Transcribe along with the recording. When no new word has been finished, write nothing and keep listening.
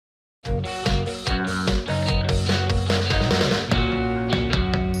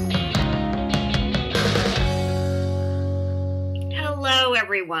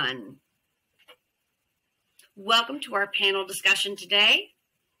everyone. Welcome to our panel discussion today.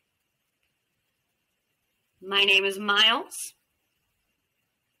 My name is Myles.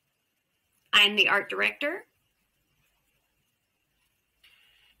 I am the art director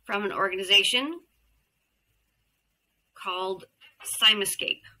from an organization called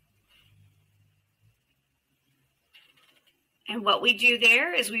CymaSpace. And what we do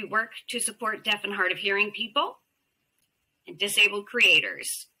there is we work to support deaf and hard of hearing people and disabled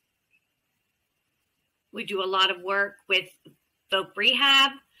creators. We do a lot of work with folk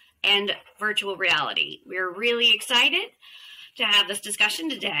rehab and virtual reality. We're really excited to have this discussion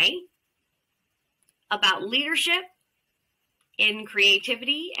today about leadership in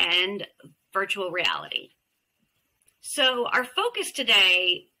creativity and virtual reality. So our focus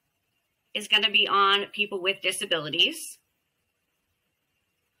today is going to be on people with disabilities,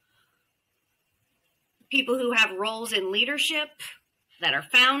 people who have roles in leadership that are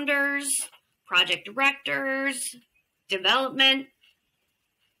founders, project directors, development,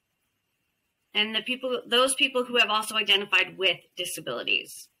 and those people who have also identified with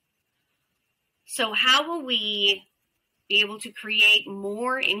disabilities. So how will we be able to create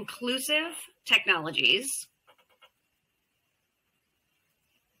more inclusive technologies?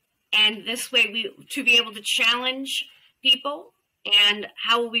 And this way to be able to challenge people, and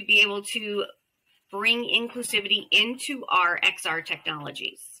how will we be able to bring inclusivity into our XR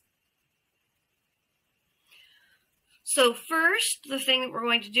technologies? So first, the thing that we're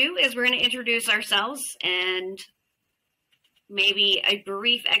going to do is we're going to introduce ourselves and maybe a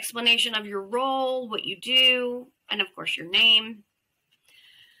brief explanation of your role, what you do, and of course your name.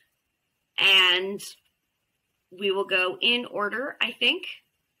 And we will go in order, I think.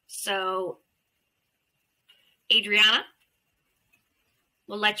 So Adriana,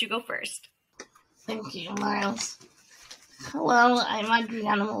 we'll let you go first. Thank you, Myles. Hello, I'm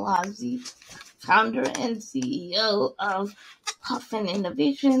Adriana Mallozzi, founder and CEO of Puffin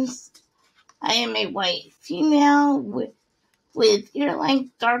Innovations. I am a white female with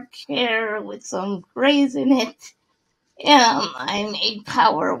ear-length dark hair with some grays in it. I'm a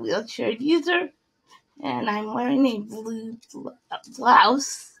power wheelchair user, and I'm wearing a blue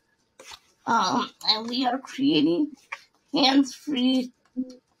blouse. And we are creating hands-free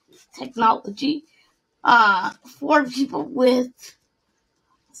technology for people with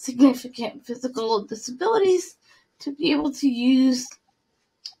significant physical disabilities to be able to use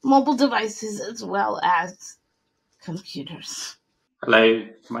mobile devices as well as computers. Hello,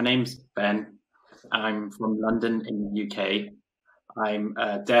 my name's Ben. I'm from London in the UK. I'm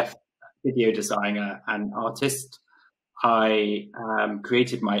a deaf video designer and artist. I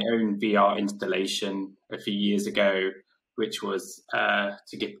created my own VR installation a few years ago, which was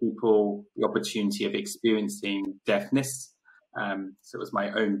to give people the opportunity of experiencing deafness. So it was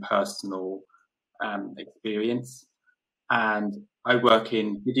my own personal experience. And I work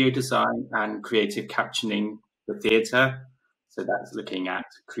in video design and creative captioning for theatre. So that's looking at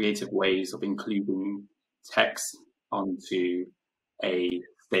creative ways of including text onto a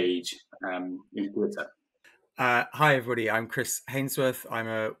stage in theatre. Hi, everybody. I'm Chris Hainsworth. I'm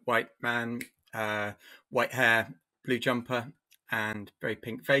a white man, white hair, blue jumper, and very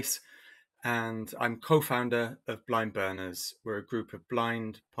pink face. And I'm co-founder of Blind Burners. We're a group of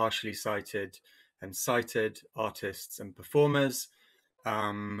blind, partially sighted, and sighted artists and performers.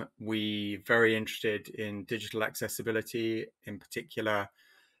 We're very interested in digital accessibility, in particular,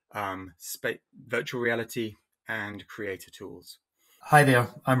 virtual reality and creator tools. Hi there,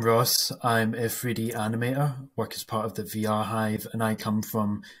 I'm Ross. I'm a 3D animator, work as part of the VR Hive, and I come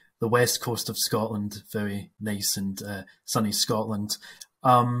from the west coast of Scotland, very nice and sunny Scotland.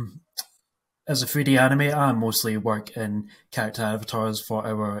 As a 3D animator, I mostly work in character avatars for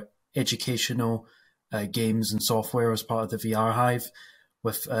our educational games and software as part of the VR Hive,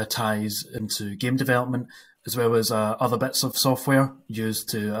 with ties into game development, as well as other bits of software used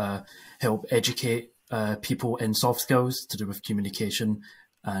to help educate people in soft skills to do with communication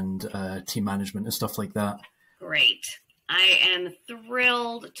and team management and stuff like that. Great. I am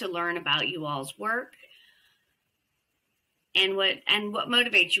thrilled to learn about you all's work and what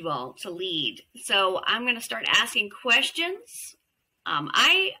motivates you all to lead. So I'm going to start asking questions.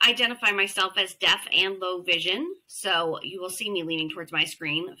 I identify myself as deaf and low vision, so you will see me leaning towards my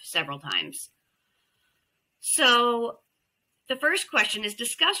screen several times. So the first question is,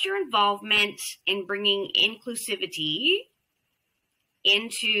 discuss your involvement in bringing inclusivity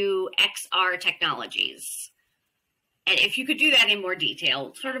into XR technologies. And if you could do that in more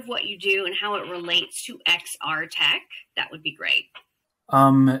detail, sort of what you do and how it relates to XR tech, that would be great.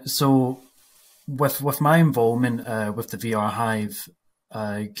 So with my involvement with the VR Hive,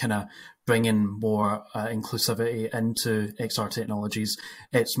 kind of bringing more inclusivity into XR technologies.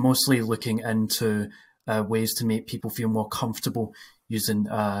 It's mostly looking into ways to make people feel more comfortable using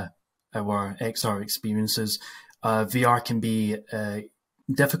our XR experiences. VR can be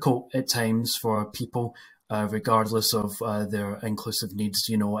difficult at times for people, regardless of their inclusive needs.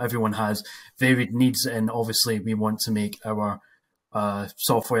 You know, everyone has varied needs, and obviously we want to make our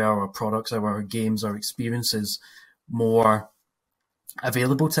software, our products, our games, our experiences more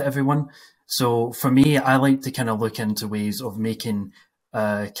available to everyone. So for me, I like to kind of look into ways of making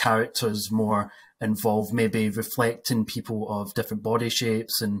characters more involved, maybe reflecting people of different body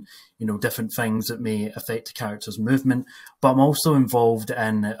shapes and, you know, different things that may affect the character's movement. But I'm also involved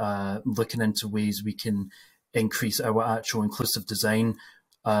in looking into ways we can increase our actual inclusive design,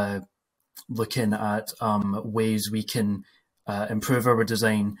 looking at ways we can improve our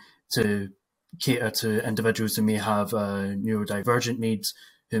design to cater to individuals who may have neurodivergent needs,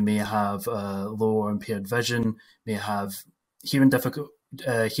 who may have low or impaired vision, may have hearing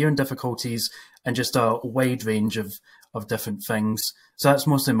difficulties, and just a wide range of different things. So that's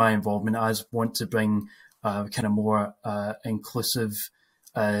mostly my involvement. I want to bring kind of more inclusive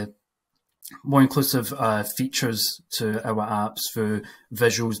features to our apps through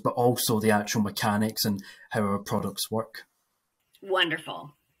visuals, but also the actual mechanics and how our products work.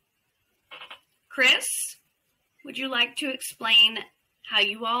 Wonderful. Chris, would you like to explain how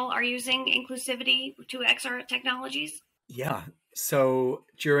you all are using inclusivity to XR technologies? Yeah. So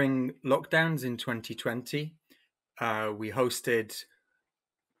during lockdowns in 2020, we hosted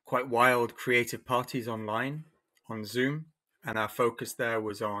quite wild creative parties online on Zoom. And our focus there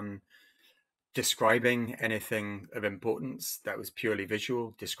was on describing anything of importance that was purely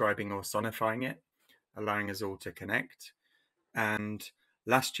visual, describing or sonifying it, allowing us all to connect. And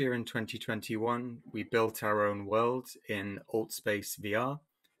last year in 2021, we built our own world in AltSpace VR,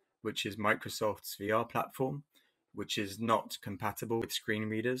 which is Microsoft's VR platform, which is not compatible with screen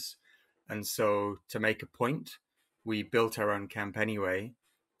readers. And so to make a point, we built our own camp anyway,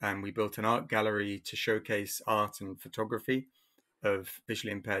 and we built an art gallery to showcase art and photography of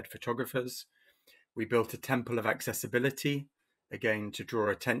visually impaired photographers. We built a temple of accessibility, again, to draw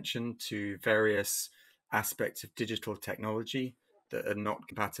attention to various aspects of digital technology that are not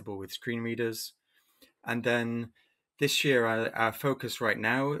compatible with screen readers. And then this year, our focus right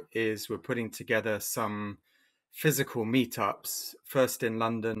now is we're putting together some physical meetups, first in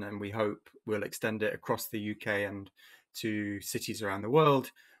London, and we hope we'll extend it across the UK and to cities around the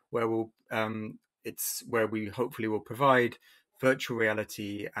world, where we hopefully will provide virtual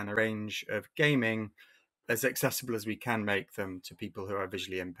reality and a range of gaming as accessible as we can make them to people who are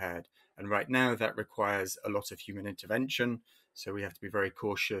visually impaired. And right now that requires a lot of human intervention, so we have to be very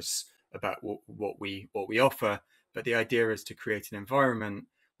cautious about what we offer. But the idea is to create an environment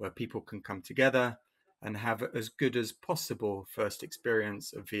where people can come together and have as good as possible first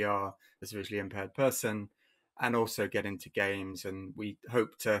experience of VR as a visually impaired person, and also get into games. And we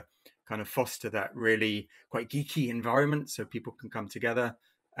hope to kind of foster that really quite geeky environment so people can come together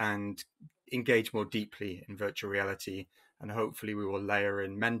and engage more deeply in virtual reality. And hopefully we will layer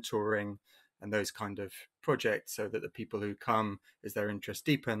in mentoring and those kind of projects so that the people who come as their interest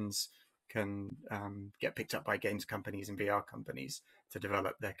deepens can get picked up by games companies and VR companies to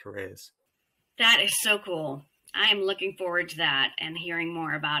develop their careers. That is so cool. I'm looking forward to that and hearing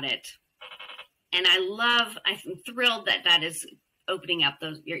more about it. And I'm thrilled that is opening up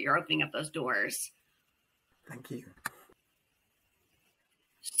you're opening up those doors. Thank you.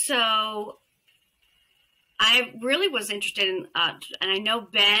 So I really was interested in, and I know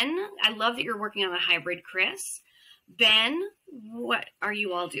Ben, I love that you're working on a hybrid, Chris. Ben, what are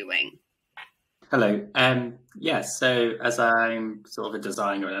you all doing? Hello. So as I'm sort of a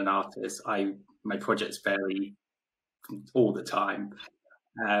designer and an artist, my projects vary all the time.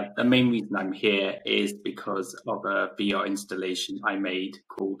 The main reason I'm here is because of a VR installation I made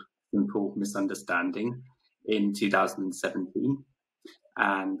called Simple Misunderstanding in 2017.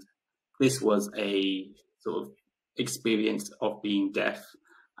 And this was a sort of experience of being deaf,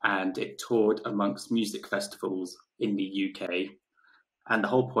 and it toured amongst music festivals in the UK. And the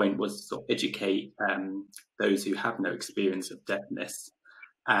whole point was to sort of educate those who have no experience of deafness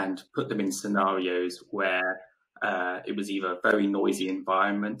and put them in scenarios where it was either a very noisy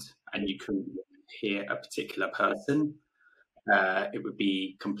environment and you couldn't hear a particular person. It would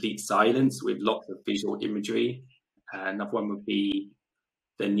be complete silence with lots of visual imagery. Another one would be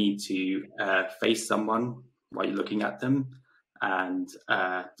the need to face someone while you're looking at them. And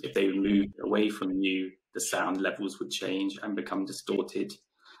if they moved away from you, the sound levels would change and become distorted.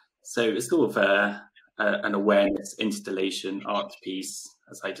 So it's sort of an awareness installation art piece,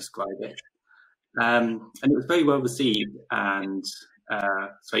 as I describe it. And it was very well received, and I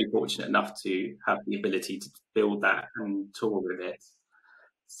was very fortunate enough to have the ability to build that and tour with it.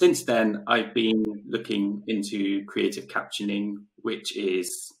 Since then, I've been looking into creative captioning, which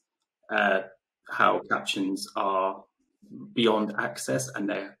is how captions are beyond access and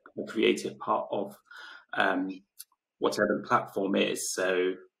they're a creative part of whatever the platform is.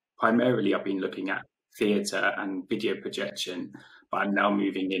 So primarily I've been looking at theatre and video projection, but I'm now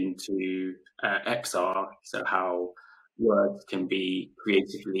moving into XR, so how words can be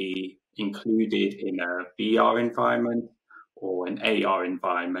creatively included in a VR environment or an AR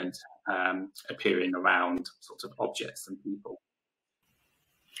environment, appearing around sorts of objects and people.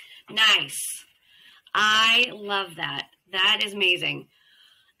 Nice. I love that. That is amazing.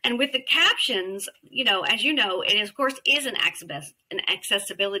 And with the captions, you know, as you know, it of course is an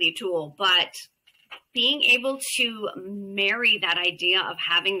accessibility tool, but being able to marry that idea of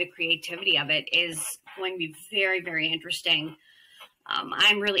having the creativity of it is going to be very, very interesting.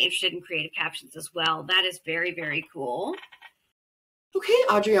 I'm really interested in creative captions as well. That is very, very cool. Okay,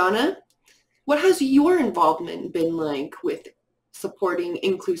 Adriana, what has your involvement been like with supporting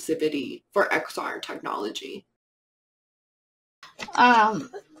inclusivity for XR technology?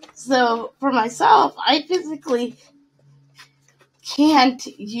 So for myself, I physically can't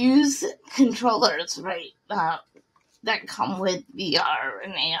use controllers, right, that come with VR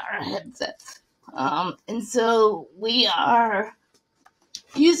and AR headsets. And so we are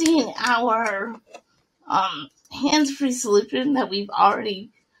using our hands-free solution that we've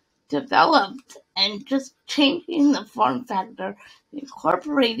already developed and just changing the form factor,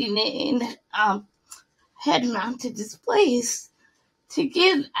 incorporating it in head-mounted displays to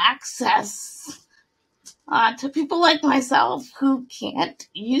give access to people like myself who can't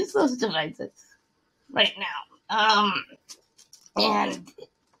use those devices right now. And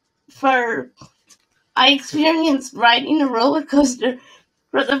I experienced riding a roller coaster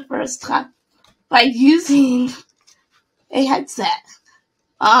for the first time by using a headset.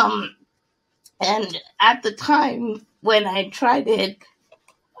 And at the time when I tried it,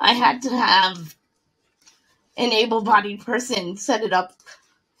 I had to have an able-bodied person set it up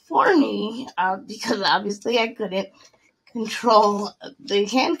for me because obviously I couldn't control the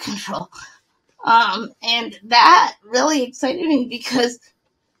hand control. And that really excited me because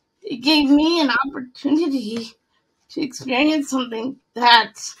it gave me an opportunity to experience something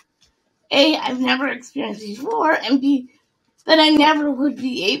that A, I've never experienced before, and B, that I never would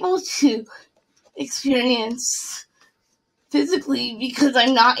be able to experience physically because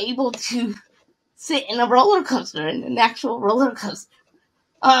I'm not able to sit in a roller coaster, in an actual roller coaster.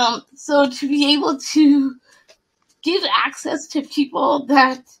 So to be able to give access to people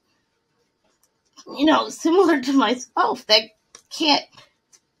that, you know, similar to myself, that can't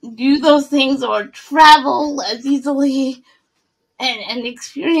do those things or travel as easily and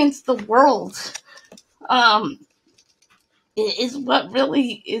experience the world, is what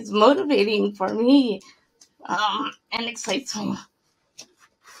really is motivating for me, and excites me.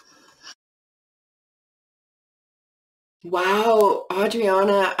 Wow,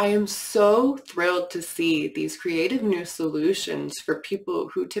 Adriana, I am so thrilled to see these creative new solutions for people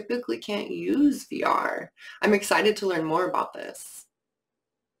who typically can't use VR. I'm excited to learn more about this.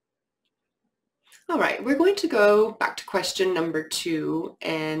 All right, we're going to go back to question number 2,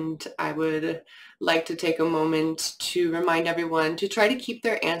 and I would like to take a moment to remind everyone to try to keep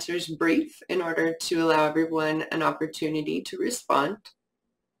their answers brief in order to allow everyone an opportunity to respond.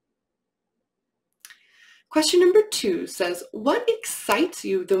 Question number 2 says, what excites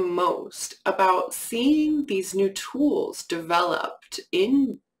you the most about seeing these new tools developed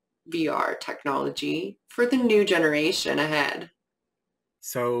in VR technology for the new generation ahead?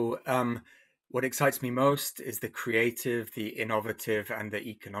 So what excites me most is the creative, the innovative, and the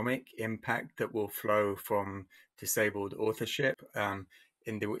economic impact that will flow from disabled authorship.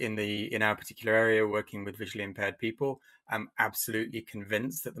 In our particular area, working with visually impaired people, I'm absolutely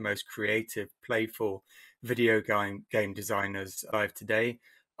convinced that the most creative, playful video game designers alive today,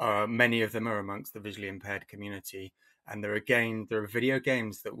 many of them are amongst the visually impaired community, and there are video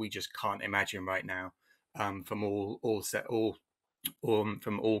games that we just can't imagine right now, from all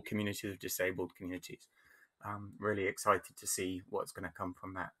communities of disabled communities. I'm really excited to see what's going to come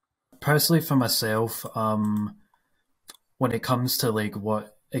from that. Personally, for myself, when it comes to like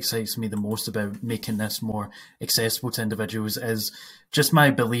what excites me the most about making this more accessible to individuals is just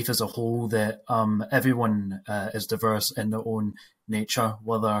my belief as a whole that everyone is diverse in their own nature,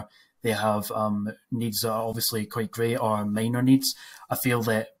 whether they have needs that are obviously quite great or minor needs. I feel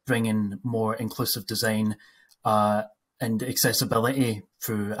that bringing more inclusive design and accessibility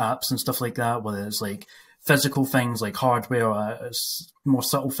through apps and stuff like that, whether it's like physical things like hardware, more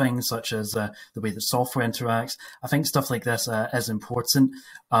subtle things such as the way that software interacts. I think stuff like this is important,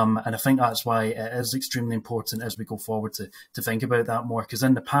 and I think that's why it is extremely important as we go forward to think about that more, because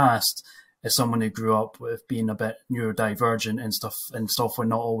in the past, as someone who grew up with being a bit neurodivergent and stuff, and software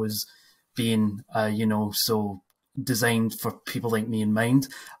not always being so designed for people like me in mind,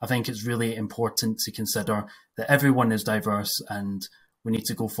 I think it's really important to consider that everyone is diverse and we need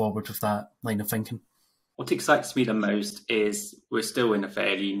to go forward with that line of thinking. What excites me the most is we're still in a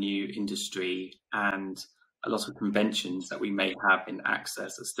fairly new industry, and a lot of conventions that we may have in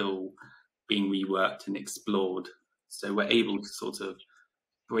Access are still being reworked and explored. So we're able to sort of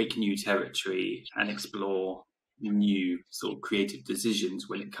break new territory and explore new sort of creative decisions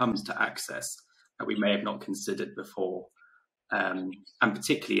when it comes to Access that we may have not considered before. And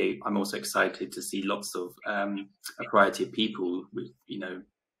particularly, I'm also excited to see lots of a variety of people with,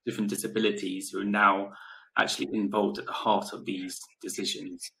 different disabilities who are now actually involved at the heart of these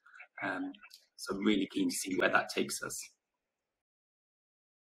decisions. So I'm really keen to see where that takes us.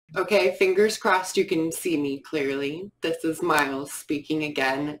 Okay, fingers crossed you can see me clearly. This is Myles speaking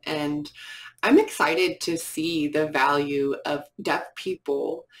again, and I'm excited to see the value of deaf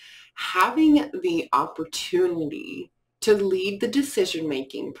people having the opportunity to lead the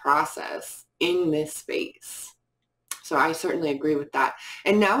decision-making process in this space. So I certainly agree with that.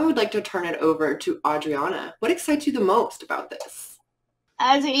 And now I would like to turn it over to Adriana. What excites you the most about this?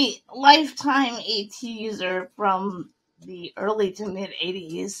 As a lifetime AT user from the early to mid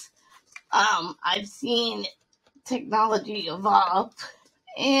 80s, I've seen technology evolve.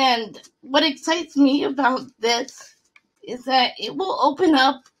 And what excites me about this is that it will open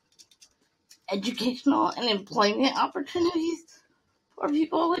up educational and employment opportunities for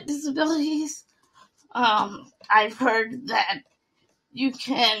people with disabilities. I've heard that you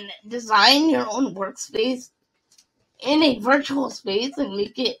can design your own workspace in a virtual space and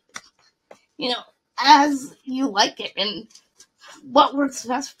make it, as you like it and what works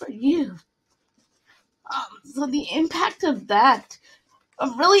best for you. So the impact of that,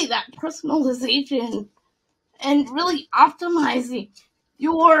 of really that personalization and really optimizing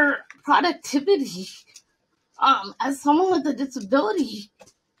your productivity as someone with a disability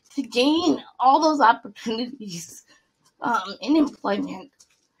to gain all those opportunities in employment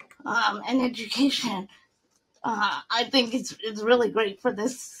and education. I think it's really great for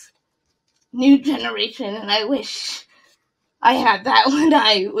this new generation, and I wish I had that when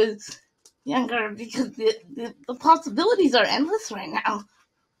I was younger, because the possibilities are endless right now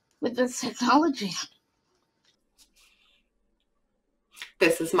with this technology.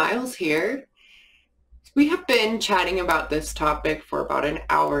 This is Myles here. We have been chatting about this topic for about an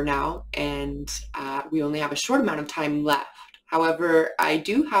hour now, and we only have a short amount of time left. However, I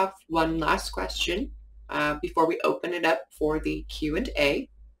do have one last question before we open it up for the Q&A.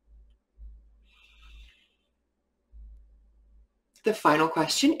 The final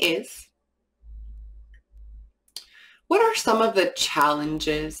question is, what are some of the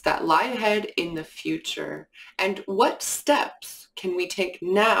challenges that lie ahead in the future, and what steps can we take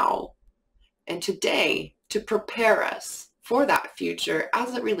now and today to prepare us for that future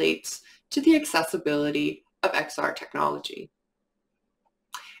as it relates to the accessibility of XR technology?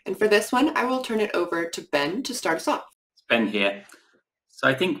 And for this one, I will turn it over to Ben to start us off. It's Ben here. So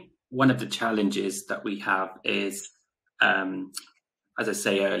I think one of the challenges that we have is, as I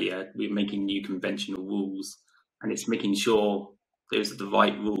say earlier, we're making new conventional rules, and it's making sure those are the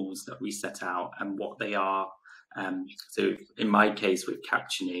right rules that we set out and what they are. So in my case with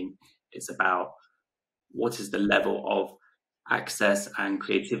captioning, it's about what is the level of access and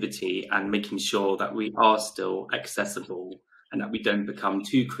creativity, and making sure that we are still accessible and that we don't become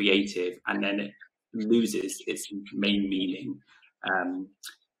too creative and then it loses its main meaning,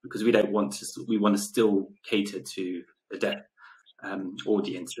 because we want to still cater to the deaf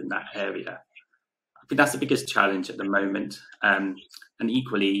audience in that area. I think that's the biggest challenge at the moment, and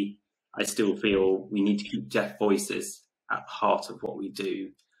equally I still feel we need to keep deaf voices at the heart of what we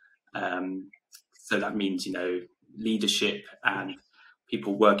do. So that means, leadership and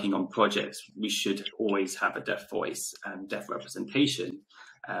people working on projects, we should always have a deaf voice and deaf representation,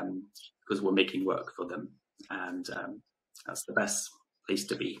 because we're making work for them, and that's the best place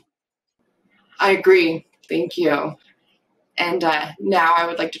to be. I agree. Thank you. And now I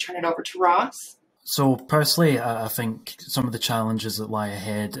would like to turn it over to Ross. So personally, I think some of the challenges that lie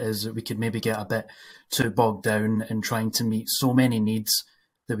ahead is that we could maybe get a bit too bogged down in trying to meet so many needs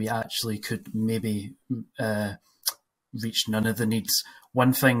that we actually could maybe reach none of the needs.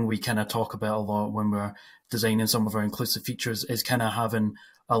 One thing we kind of talk about a lot when we're designing some of our inclusive features is kind of having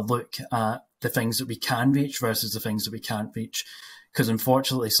a look at the things that we can reach versus the things that we can't reach. Because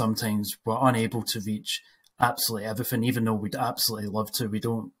unfortunately, sometimes we're unable to reach absolutely everything, even though we'd absolutely love to.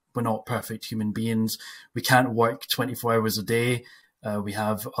 We're not perfect human beings. We can't work 24 hours a day. We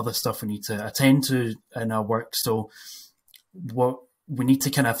have other stuff we need to attend to in our work. So what we need to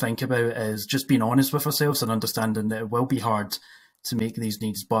kind of think about is just being honest with ourselves and understanding that it will be hard to make these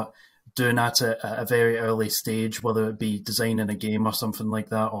needs, but doing that at a very early stage, whether it be designing a game or something like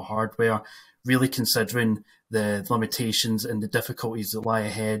that, or hardware, really considering the limitations and the difficulties that lie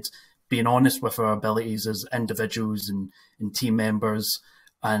ahead, being honest with our abilities as individuals and team members,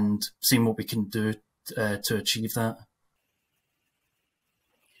 and seeing what we can do to achieve that.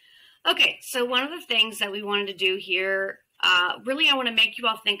 Okay, so one of the things that we wanted to do here, really I want to make you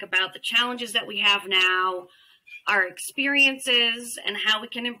all think about the challenges that we have now, our experiences and how we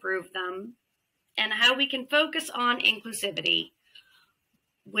can improve them, and how we can focus on inclusivity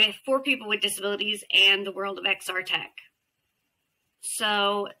for people with disabilities and the world of XR tech.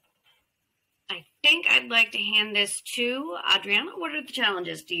 So I think I'd like to hand this to Adriana. What are the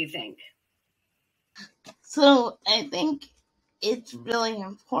challenges, do you think? So I think it's really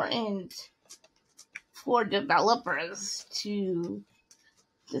important for developers to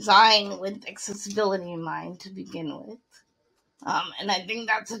design with accessibility in mind to begin with. And I think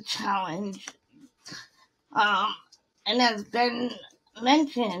that's a challenge. And as Ben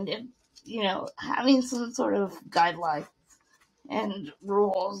mentioned, having some sort of guidelines and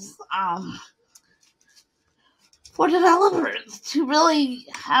rules for developers to really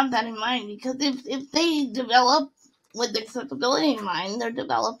have that in mind, because if they develop with accessibility in mind, they're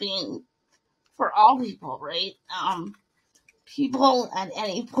developing for all people, right? People at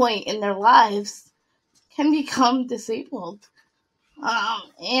any point in their lives can become disabled.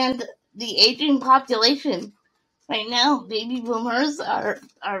 And the aging population right now, baby boomers are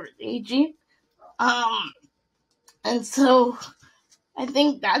aging. And so I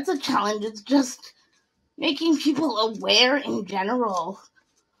think that's a challenge. It's just making people aware in general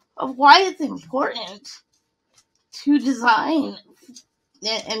of why it's important to design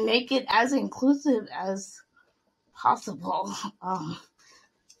and make it as inclusive as possible.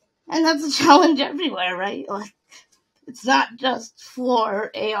 And that's a challenge everywhere, right? Like, it's not just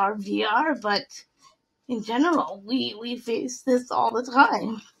for AR, VR, but in general, we face this all the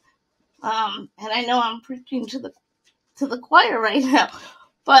time. And I know I'm preaching to the choir right now,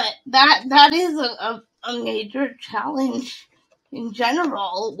 but that is a major challenge in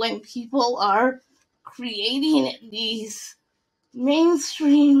general when people are creating these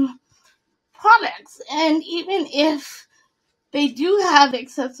mainstream products. And even if they do have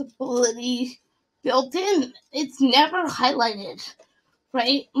accessibility built in, it's never highlighted,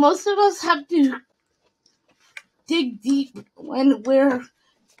 right? Most of us have to dig deep when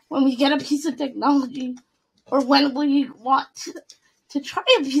we get a piece of technology, or when we want to try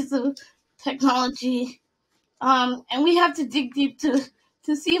a piece of technology, and we have to dig deep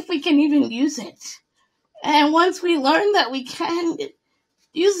to see if we can even use it. And once we learn that we can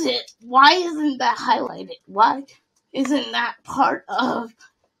use it, why isn't that highlighted? Why isn't that part of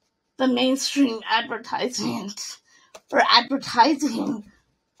the mainstream advertisement or advertising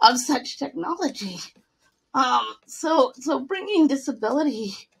of such technology? So bringing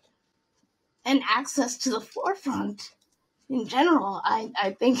disability and access to the forefront in general,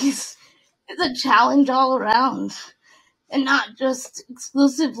 I think is a challenge all around, and not just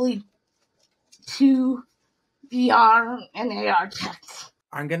exclusively to VR and AR tech.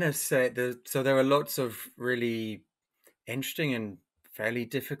 I'm going to say there are lots of really interesting and fairly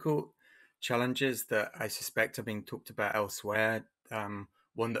difficult challenges that I suspect are being talked about elsewhere.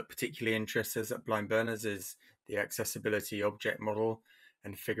 One that particularly interests us at Blind Burners is the accessibility object model,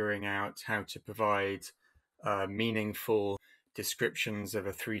 and figuring out how to provide meaningful descriptions of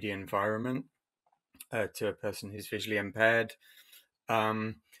a 3D environment to a person who's visually impaired.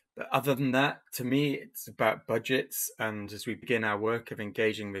 But other than that, to me, it's about budgets. And as we begin our work of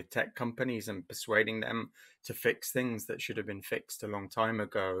engaging with tech companies and persuading them to fix things that should have been fixed a long time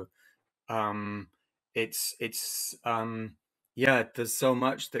ago, there's so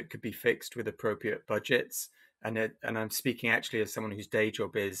much that could be fixed with appropriate budgets. And I'm speaking actually as someone whose day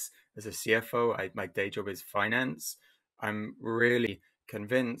job is as a CFO. My day job is finance. I'm really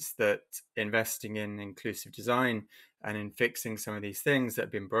convinced that investing in inclusive design and in fixing some of these things that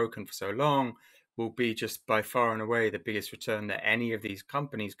have been broken for so long will be just by far and away the biggest return that any of these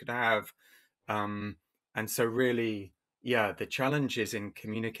companies could have. And so really yeah, the challenge is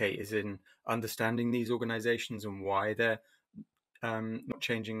in understanding these organizations and why they're not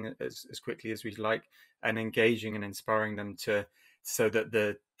changing as quickly as we'd like, and engaging and inspiring them so that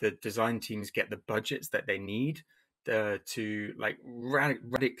the design teams get the budgets that they need to like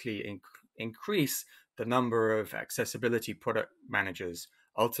radically increase the number of accessibility product managers.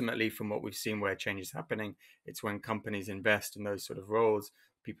 Ultimately, from what we've seen where change is happening, it's when companies invest in those sort of roles,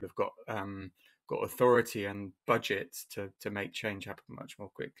 people have got authority and budgets to make change happen much more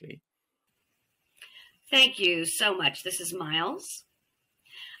quickly. Thank you so much. This is Myles.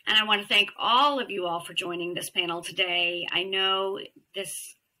 And I want to thank all of you all for joining this panel today. I know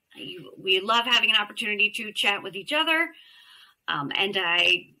we love having an opportunity to chat with each other. And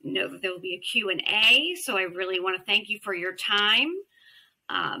I know that there will be a Q&A. So I really want to thank you for your time.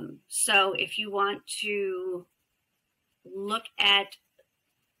 So if you want to look at,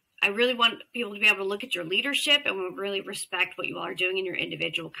 I really want people to be able to look at your leadership, and we really respect what you all are doing in your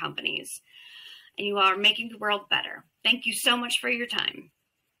individual companies. And you are making the world better. Thank you so much for your time.